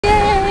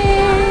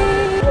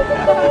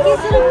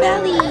Bali's little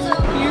belly.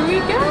 Here we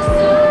go.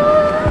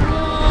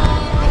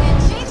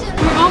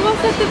 We're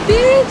almost at the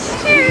beach.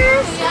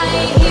 Cheers.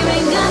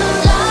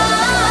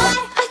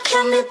 I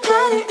can be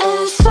better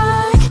as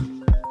fuck.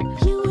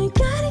 You ain't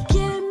gotta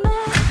get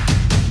mad.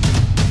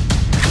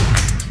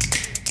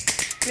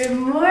 Good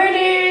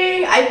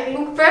morning. I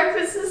think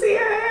breakfast is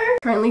here.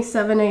 Currently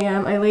 7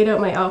 a.m. I laid out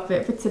my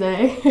outfit for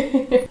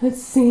today.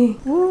 Let's see.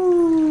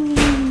 Ooh.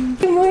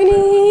 Good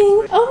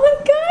morning. Oh my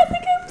god,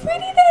 look how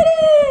pretty that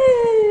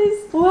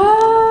is.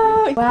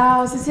 Wow.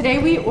 Wow, so today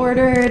we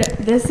ordered,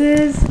 this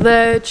is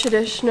the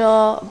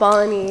traditional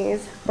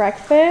Balinese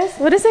breakfast.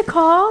 What is it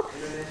called?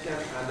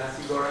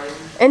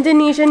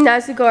 Indonesian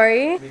nasi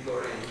goreng.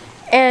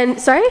 And,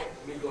 sorry?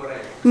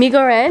 Mie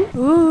goreng.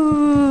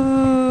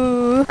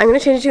 Ooh. I'm gonna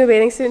change it to a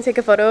bathing suit and take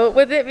a photo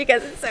with it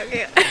because it's so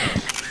cute.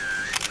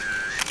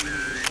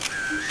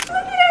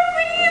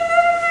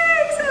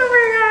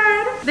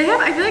 They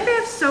have, I feel like they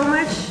have so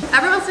much,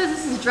 everyone says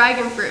this is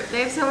dragon fruit.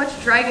 They have so much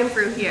dragon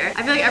fruit here.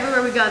 I feel like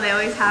everywhere we go, they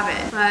always have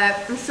it.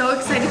 But I'm so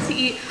excited to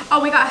eat.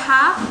 Oh, we got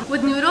half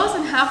with noodles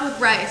and half with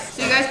rice.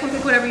 So you guys can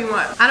pick whatever you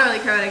want. I don't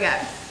really care what I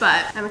get,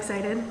 but I'm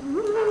excited.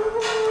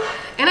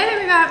 And I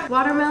think we got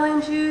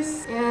watermelon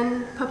juice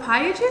and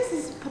papaya juice.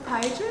 Is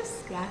papaya juice?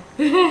 Yeah.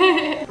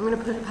 I'm gonna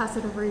pass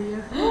it over to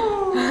you.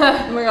 Oh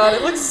my god,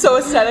 it looks so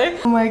aesthetic.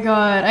 Oh my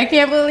god, I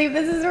can't believe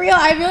this is real.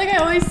 I feel like I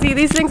always see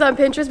these things on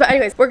Pinterest, but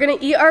anyways, we're gonna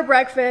eat our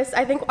breakfast.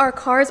 I think our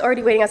car is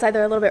already waiting outside.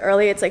 They're a little bit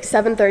early. It's like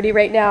 7:30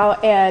 right now,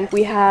 and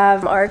we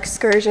have our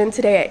excursion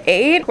today at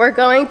 8. We're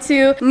going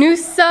to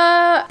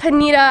Nusa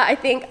Penida, I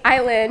think,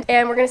 island,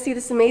 and we're gonna see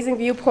this amazing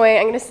viewpoint.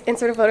 I'm gonna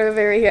insert a photo of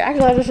it right here.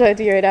 Actually, I'll just show it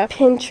to you right now.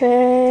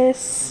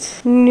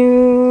 Pinterest,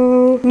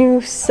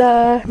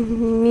 Nusa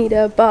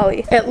Penida,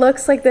 Bali. It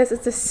looks like this.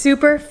 It's a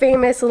super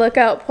famous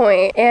lookout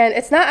point, and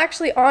it's not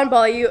actually on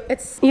Bali.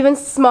 It's even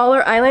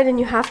smaller island, and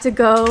you have to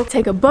go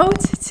take a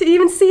boat to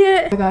even see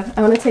it. Oh my god,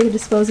 I want to take a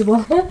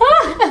disposable.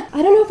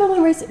 I don't know if I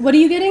want rice. What are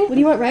you getting? What do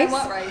you want, rice? I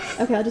want rice.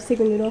 Okay, I'll just take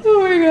the noodle.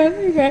 Oh my god,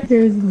 okay.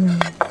 Here's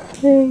one.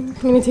 I'm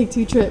gonna take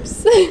 2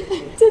 trips to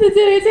the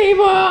dinner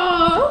table.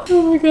 Oh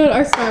my god,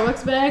 our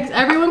Starbucks bags.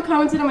 Everyone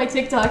commented on my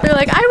TikTok. They're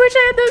like, I wish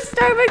I had those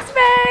Starbucks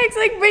bags.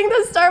 Like, bring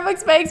those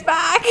Starbucks bags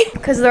back.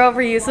 Because they're all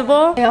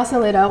reusable. I also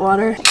laid out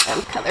water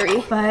and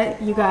cutlery.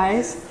 But you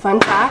guys,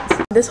 fun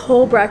fact, this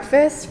whole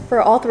breakfast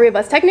for all 3 of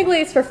us, technically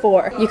it's for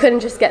 4. You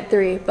couldn't just get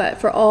 3, but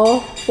for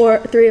all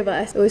 3 of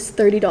us, it was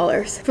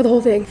 $30 for the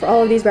whole thing, for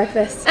all of these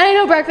breakfasts. And I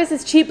know breakfast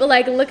is cheap, but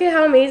like, look at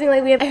how amazing,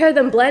 like I heard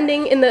them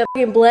blending in the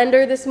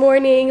blender this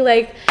morning.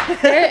 Like,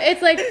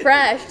 it's like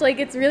fresh, like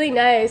it's really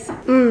nice.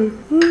 You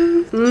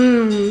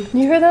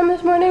heard them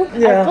this morning?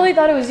 Yeah. I fully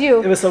thought it was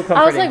you. It was so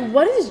comforting. I was like,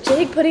 what is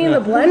Jake putting in the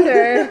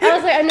blender? I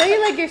was like, I know you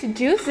like your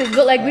juices,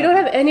 but like we don't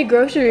have any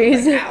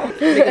groceries.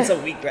 Making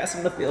some wheatgrass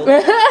in the field.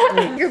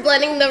 You're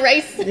blending the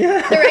rice, the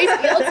rice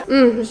fields.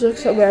 This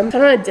looks so good. I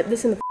don't want to dip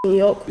this in the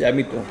yolk. Yeah,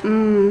 me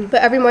too.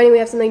 But every morning we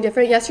have something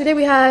different. Yesterday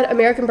we had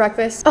American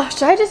breakfast. Oh,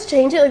 should I just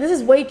change it? Like, this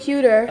is way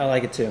cuter. I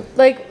like it too.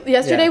 Like,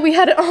 yesterday we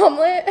had an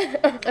omelet.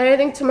 And I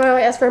think tomorrow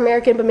I asked for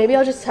American, but maybe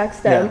I'll just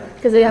text them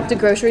because they have to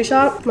grocery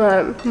shop.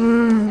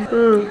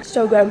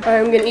 So good. All right,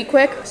 I'm gonna eat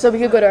quick so we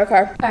can go to our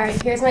car. All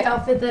right, here's my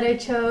outfit that I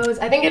chose.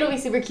 I think it'll be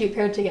super cute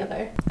paired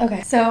together.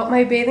 Okay, so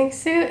my bathing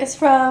suit is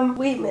from,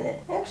 wait a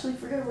minute. I actually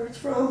forgot where it's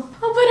from.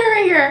 I'll put it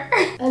right here.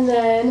 And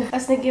then I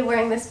was thinking of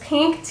wearing this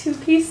pink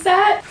 2-piece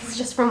set. It's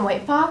just from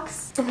White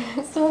Fox.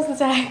 It still has the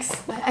tags.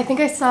 I think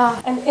I saw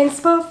an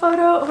inspo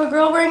photo of a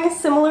girl wearing a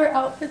similar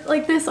outfit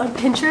like this on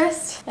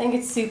Pinterest. I think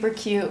it's super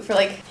cute for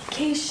like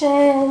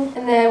vacation.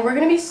 And then we're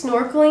gonna be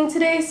snorkeling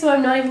today, so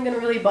I'm not even gonna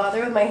really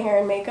bother with my hair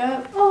and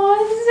makeup. Oh,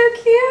 this is so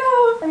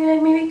cute. I mean, I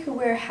maybe could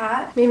wear a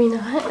hat, maybe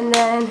not. And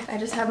then I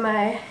just have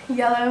my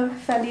yellow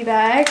Fendi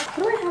bag.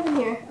 What do I have in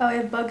here? Oh, I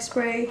have bug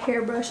spray,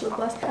 hairbrush, lip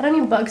gloss. I don't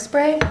need bug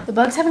spray. The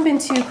bugs haven't been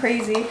too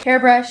crazy.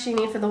 Hairbrush you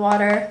need for the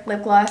water,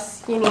 lip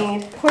gloss you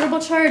need, portable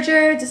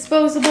charger,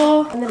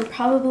 disposable, and then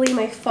probably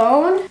my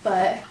phone.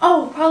 But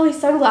oh, probably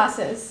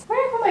sunglasses. Where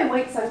did I put my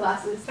white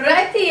sunglasses?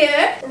 Right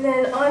here. And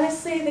then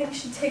honestly, I think we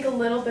should take a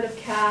little bit of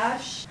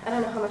cash. I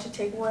don't know how much it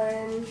take.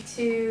 1,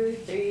 2,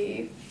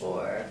 3,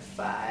 4,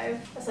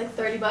 5. That's like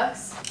 30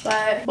 bucks.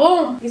 But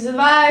boom, these are the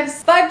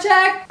vibes. Vibe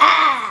check.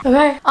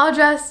 Okay, all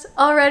dressed,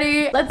 all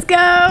ready. Let's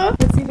go.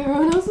 Let's see if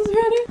everyone else is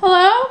ready.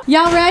 Hello?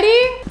 Y'all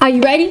ready? Are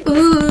you ready?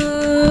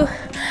 Ooh,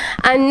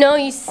 I know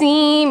you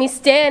see me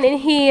standing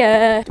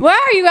here. Where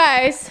are you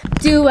guys?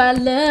 Do I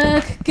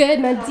look good,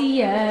 my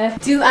dear?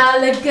 Do I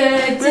look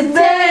good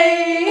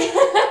today?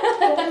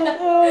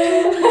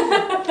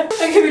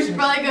 Okay, we should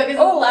probably go because it's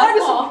the last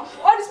call.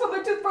 I just put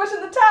my toothbrush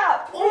in the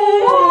tap.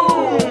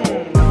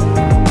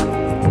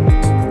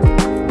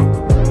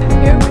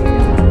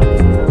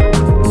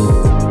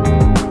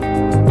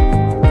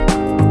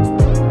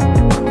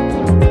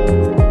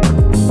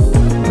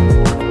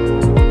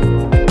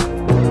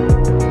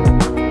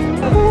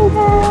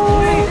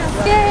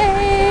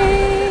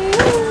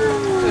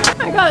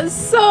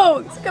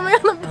 Soaked coming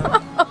on the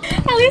ball.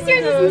 At least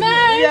yours is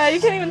nice. Yeah, you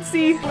can't even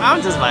see.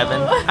 I'm just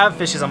vibing. I have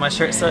fishes on my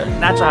shirt, so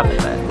natural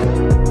habitat.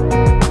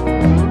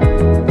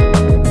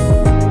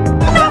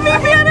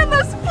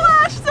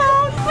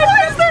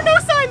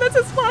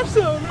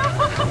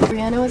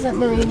 was at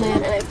Marineland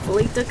and I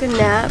fully took a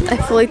nap. I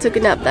fully took a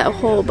nap that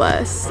whole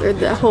bus, or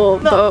the whole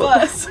boat.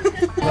 Bus.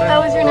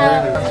 How was your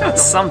nap?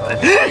 Something.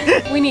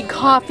 We need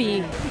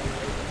coffee.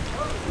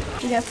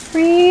 We got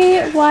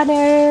free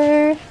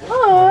water.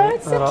 Oh,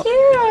 it's so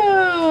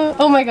cute.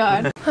 Oh my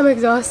god. I'm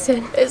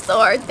exhausted. It's so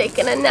hard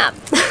taking a nap.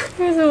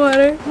 Here's the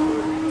water.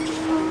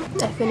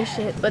 I finished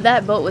it, but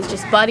that boat was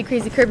just body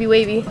crazy, curvy,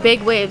 wavy.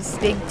 Big waves,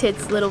 big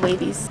tits, little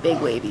wavies, big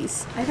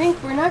wavies. I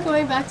think we're not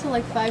going back till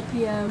like 5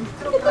 p.m.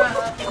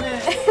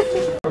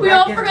 We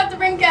all forgot to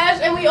bring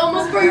cash and we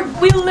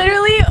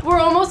literally were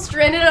almost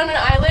stranded on an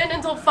island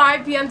until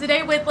 5 p.m.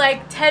 today with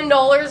like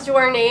 $10 to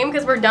our name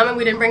because we're dumb and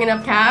we didn't bring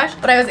enough cash.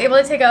 But I was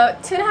able to take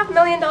out $2.5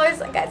 million.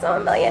 Guys,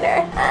 I'm a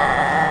millionaire.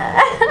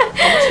 How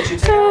much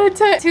did you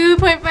take?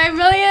 2.5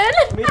 million.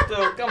 Me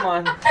too, come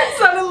on.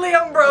 Suddenly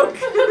I'm broke.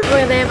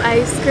 Where they have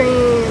ice cream.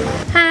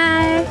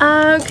 Hi.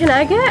 Can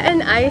I get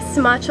an iced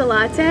matcha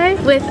latte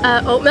with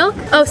oat milk?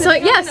 Oh, soy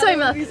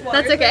milk.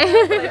 That's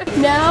okay.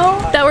 Now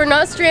that we're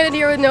not stranded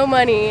here with no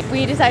money,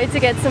 we decided to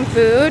get some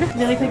food.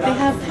 Really quick, they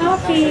have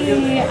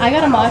coffee. I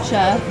got a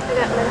matcha. I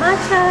got my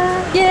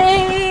matcha.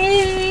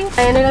 Yay!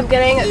 I ended up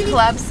getting a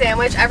club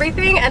sandwich.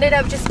 Everything ended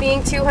up just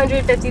being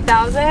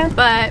 $250,000,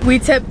 but we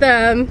tipped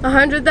them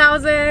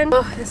 $100,000.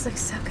 Oh, this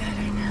looks so good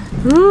right now.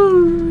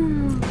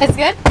 It's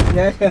good?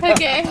 Yeah.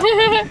 Okay.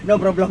 No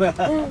problem. You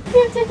have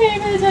to pay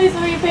for the Toy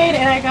Story paid,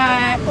 and I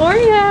got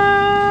Oreo.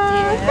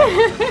 Yeah.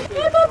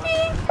 Hey, puppy.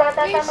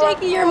 Hey,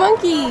 Shaky, you're a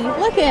monkey.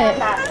 Look it.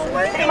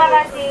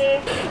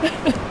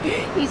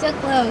 You're so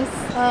close.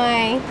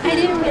 Hi. I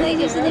didn't realize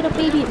there's a little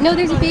baby. No,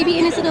 there's a baby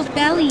in his little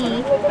belly.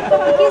 Look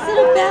at his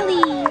little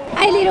belly.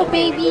 Hi, little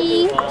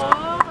baby.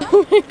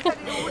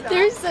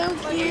 They're so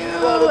cute.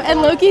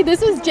 And Loki,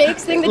 this was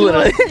Jake's thing that he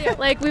wanted to do.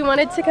 Like, we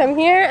wanted to come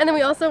here and then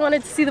we also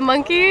wanted to see the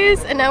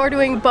monkeys, and now we're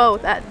doing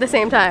both at the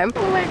same time.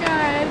 Oh my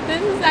god,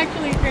 this is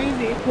actually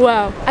crazy.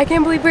 Wow, I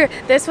can't believe we're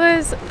here. This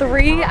was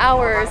 3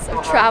 hours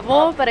of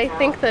travel, but I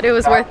think that it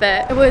was worth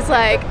it. It was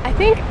like, I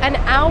think an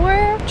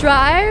hour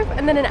drive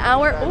and then an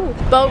hour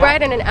boat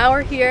ride and an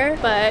hour here,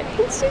 but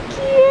it's so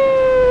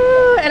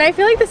cute. And I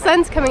feel like the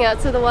sun's coming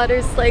out, so the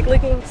water's like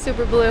looking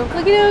super blue.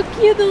 Look at how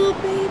cute the little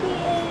baby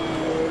is.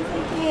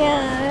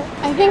 Yeah.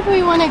 I think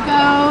we want to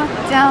go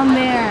down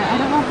there. I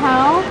don't know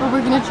how, but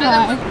we're gonna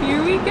try.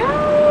 Here we go.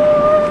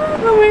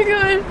 Oh my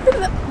god.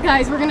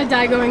 Guys, we're gonna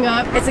die going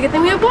up. It's a good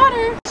thing we have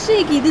water.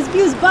 Shaky, this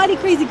view is body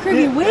crazy,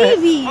 curvy,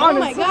 wavy. Oh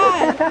my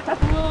god.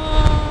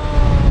 Whoa.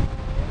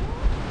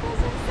 This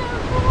is so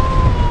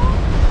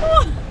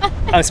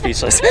cool. I'm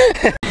speechless.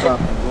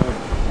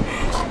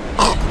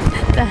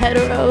 The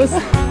heteros.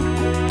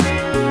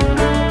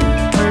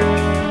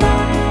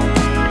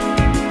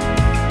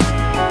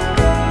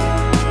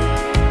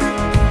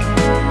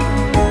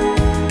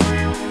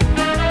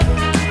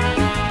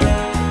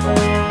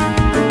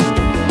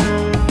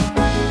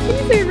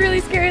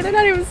 They're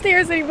not even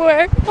stairs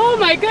anymore. Oh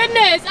my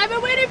goodness, I've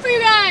been waiting for you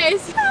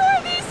guys. How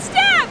are these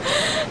steps?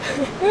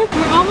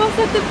 We're almost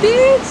at the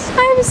beach.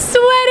 I'm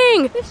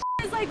sweating. This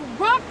is like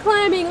rock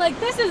climbing. Like,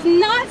 this is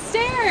not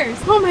stairs.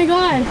 Oh my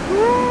god.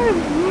 Oh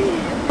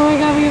my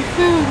god, we have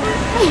food.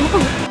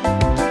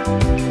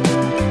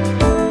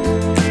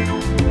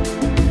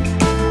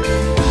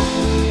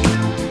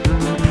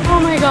 Oh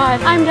my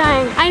god, I'm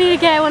dying. I need to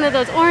get one of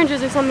those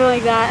oranges or something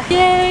like that.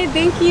 Yay,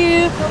 thank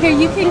you. Here,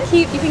 you can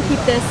keep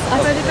this.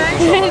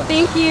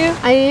 Thank you.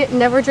 I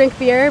never drink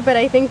beer, but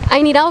I think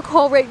I need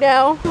alcohol right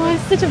now. Oh,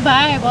 it's such a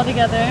vibe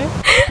altogether.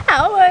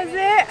 How was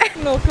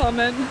it? No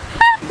comment.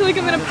 I feel like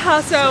I'm gonna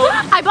pass out.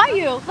 I bought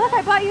you. Look,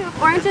 I bought you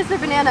oranges or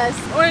bananas.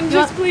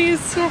 Oranges,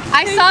 please.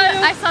 I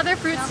saw their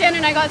fruit stand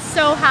and I got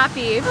so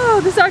happy.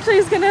 Oh, this actually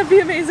is gonna be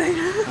amazing.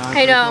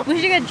 I know. We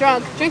should get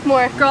drunk. Drink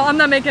more. Girl, I'm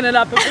not making it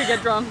up if we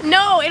get drunk.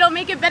 No, it'll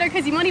make it better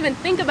because you won't even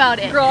think about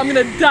it. Girl, I'm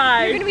gonna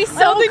die. You're gonna be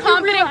so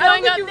confident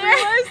going up there. You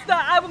realize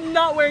that I'm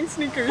not wearing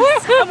sneakers.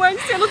 I'm wearing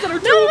sandals that are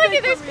too look,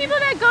 big there's for me. people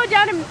that go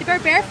down and wear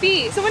bare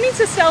feet. Someone needs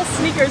to sell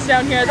sneakers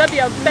down here. That'd be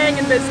a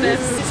banging business.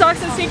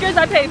 Socks and sneakers,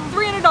 I pay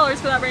 $300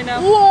 for that right now.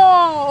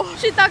 Whoa!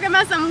 She's talking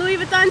about some Louis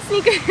Vuitton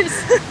sneakers.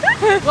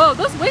 Whoa,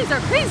 those waves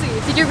are crazy.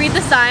 Did you read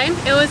the sign?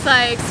 It was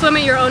like, swim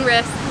at your own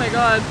risk. Oh my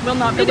god, will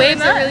not be The waves doing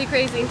that. are really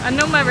crazy. I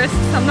know my risks,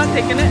 I'm not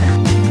taking it.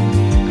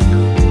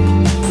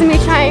 This is me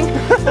trying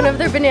one of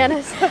their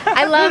bananas.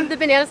 I love the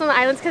bananas on the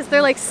islands because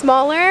they're like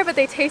smaller, but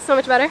they taste so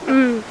much better. I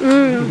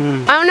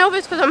don't know if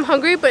it's because I'm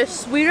hungry, but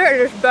it's sweeter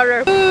and it's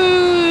better.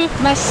 Ooh,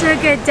 my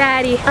sugar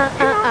daddy.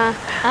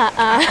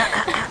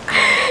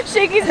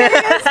 Shaky's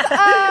getting us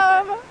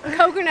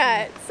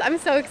coconuts. I'm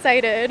so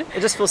excited.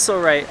 It just feels so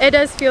right. It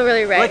does feel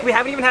really right. Like, we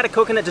haven't even had a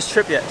coconut just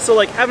trip yet. So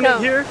like, having it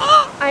here.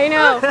 I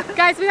know.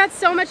 Guys, we got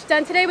so much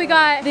done today. We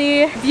got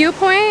the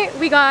viewpoint,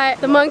 we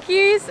got the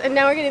monkeys, and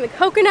now we're getting the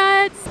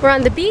coconuts. We're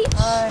on the beach.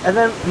 And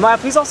then, Maya,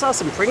 please also have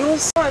some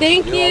Pringles.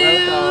 Thank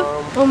you.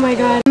 Oh my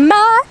god.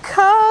 My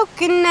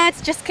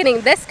coconuts. Just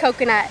kidding. This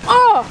coconut.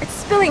 Oh, it's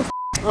spilling.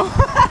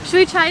 Should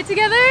we try it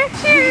together?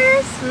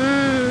 Cheers.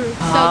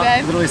 So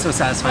good. Literally so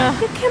satisfying.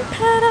 You can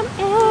put them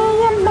in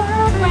your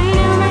mouth right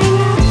now, right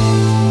now.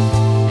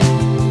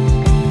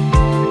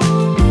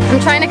 I'm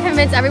trying to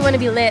convince everyone to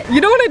be lit.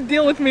 You don't want to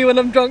deal with me when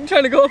I'm drunk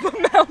trying to go up a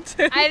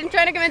mountain. I'm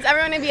trying to convince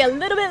everyone to be a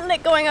little bit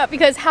lit going up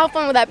because how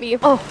fun would that be?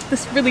 Oh,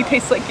 this really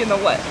tastes like you know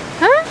what?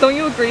 Huh? Don't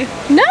you agree?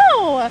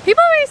 No!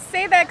 People always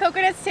say that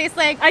coconuts taste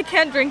like... I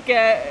can't drink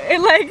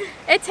it.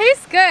 It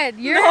tastes good.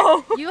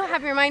 No. You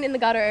have your mind in the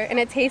gutter and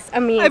it tastes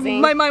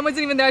amazing. My mind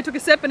wasn't even there. I took a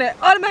sip and it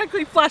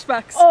automatically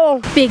flashbacks. Oh,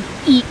 big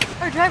eek.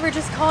 Our driver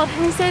just called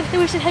and he said that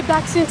we should head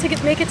back soon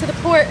to make it to the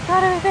port.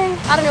 Got everything.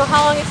 I don't know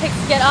how long it takes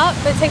to get up,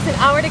 but it takes an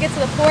hour to get to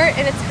the port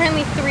and it's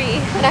currently 3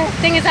 and our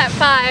thing is at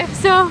 5.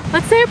 So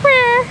let's say a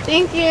prayer.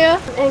 Thank you.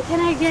 And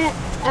can I get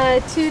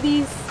 2 of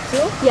these?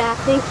 Yeah,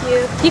 thank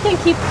you. You can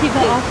keep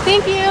that off.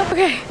 Thank you.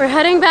 Okay, we're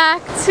heading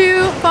back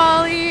to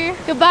Bali.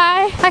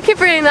 Goodbye. I keep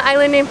forgetting the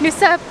island name.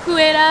 Nusa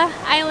Penida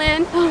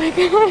Island. Oh my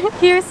god.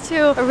 Here's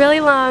to a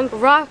really long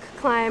rock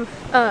climb.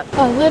 A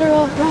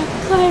literal rock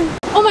climb.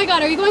 Oh my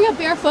god, are you going up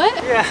barefoot?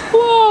 Yeah.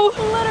 Whoa,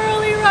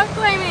 literally rock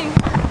climbing.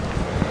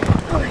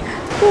 Oh my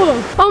god.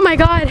 Whoa. Oh my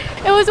god.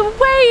 It was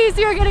way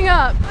easier getting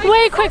up.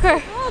 Way quicker.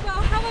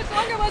 About how much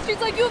longer it was.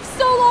 She's like, you have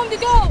so long to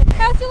go.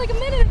 I asked you like a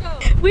minute ago.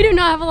 We do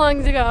not have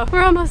long to go.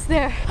 We're almost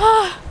there.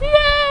 Oh,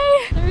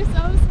 yay! They're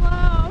so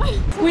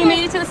slow. We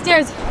made it to the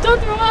stairs.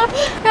 Don't throw up.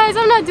 Guys,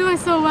 I'm not doing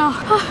so well.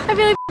 Oh, I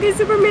feel like fucking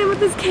Superman with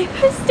this cape.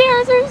 The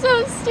stairs are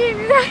so steep,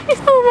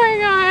 guys. Oh my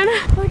god.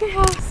 Look at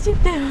how steep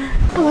they are.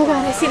 Oh my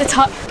god, I see the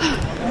top.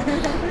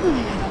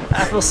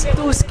 I feel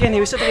so skinny.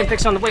 We should take a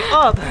picture on the way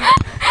up. Can I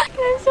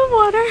have some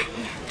water?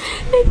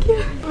 Thank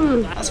you.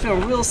 I just feel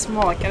real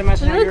small. I can't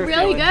imagine how You you're look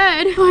really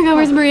feeling. good. Oh my god,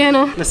 where's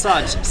Brianna?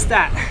 Massage.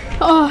 Stat.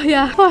 Oh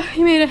yeah. Oh,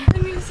 you made it.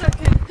 Give me a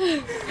second.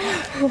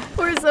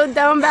 We're so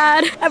down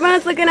bad.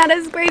 Everyone's looking at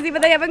us crazy,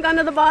 but they haven't gone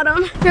to the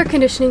bottom. Air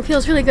conditioning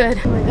feels really good.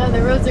 Oh my god,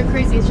 the roads are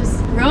crazy. It's just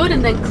road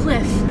and then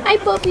cliff. Hi,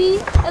 puppy.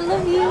 I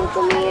love you.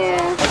 Come here.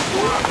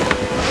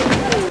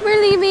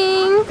 We're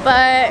leaving,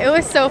 but it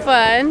was so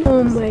fun.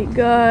 Oh my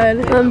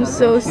god, I'm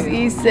so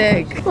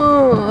seasick.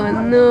 Oh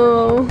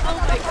no.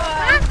 Oh my god.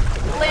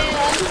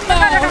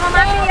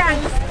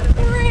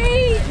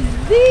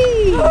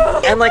 Crazy.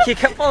 And like he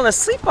kept falling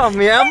asleep on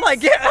me. I'm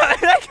like, yeah,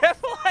 I kept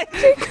falling.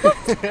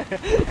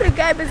 The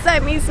guy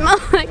beside me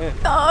smelled like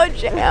oh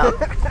jam.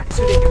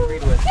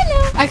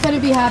 Hello. I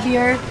couldn't be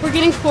happier. We're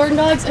getting corn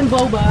dogs and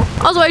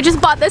boba. Also, I just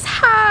bought this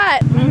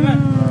hat.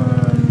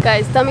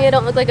 Guys, tell me I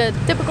don't look like a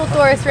typical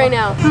tourist right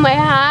now. My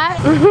hat.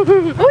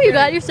 Oh, you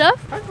got your stuff?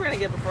 I'm trying to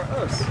get before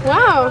us.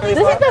 Wow. This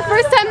is the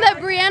first time that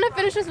Brianna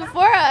finishes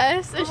before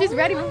us. And she's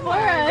ready before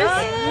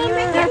us.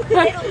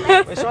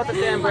 Wait, show off the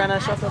tan,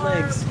 Brenna. Show off the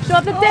legs. Show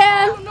off the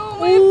tan. No,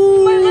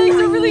 my legs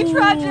are really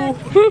tragic.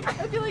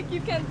 I feel like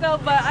you can't tell,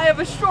 but I have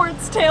a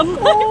shorts tan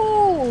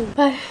leg.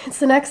 But it's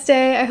the next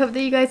day. I hope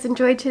that you guys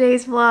enjoyed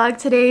today's vlog.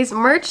 Today's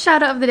merch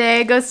shout out of the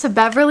day goes to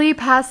Beverly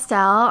Pastel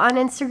on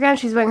Instagram.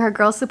 She's wearing her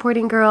Girls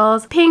Supporting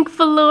Girls pink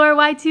velour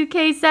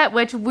Y2K set,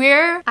 which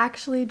we're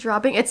actually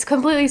dropping. It's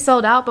completely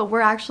sold out, but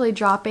we're actually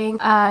dropping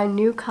a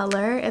new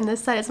color in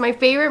this set. It's my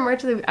favorite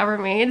merch that we've ever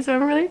made, so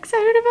I'm really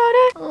excited about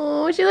it.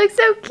 Oh, she looks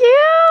so cute.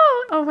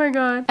 Oh my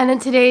god. And then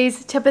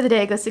today's tip of the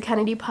day goes to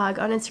Kennedy Pug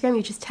on Instagram.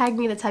 You just tag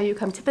me. That's how you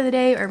become tip of the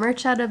day or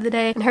merch shout out of the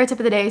day. And her tip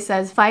of the day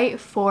says, fight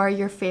for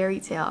your fairy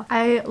tale.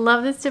 I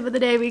love this tip of the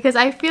day because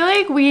I feel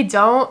like we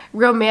don't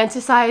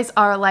romanticize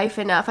our life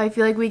enough. I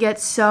feel like we get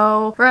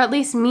so, or at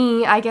least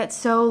me, I get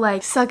so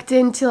like sucked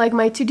into like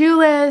my to-do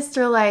list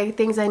or like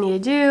things I need to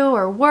do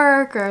or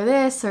work or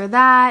this or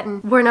that,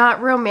 and we're not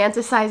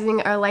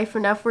romanticizing our life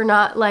enough. We're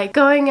not like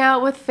going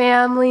out with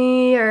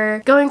family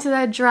or going to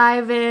that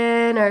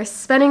drive-in or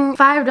spending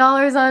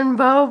 $5 on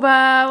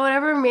boba,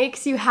 whatever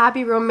makes you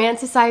happy.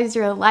 Romanticize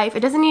your life. It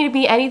doesn't need to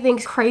be anything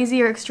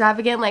crazy or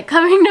extravagant like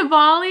coming to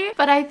Bali,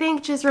 but I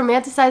think just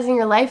romanticizing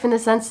your life in the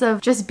sense of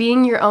just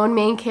being your own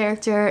main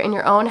character in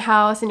your own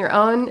house, in your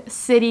own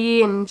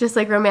city, and just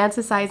like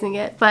romanticizing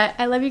it. But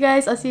I love you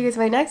guys. I'll see you guys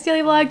in my next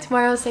daily vlog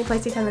tomorrow, same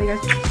place, same time.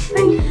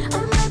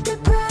 Bye.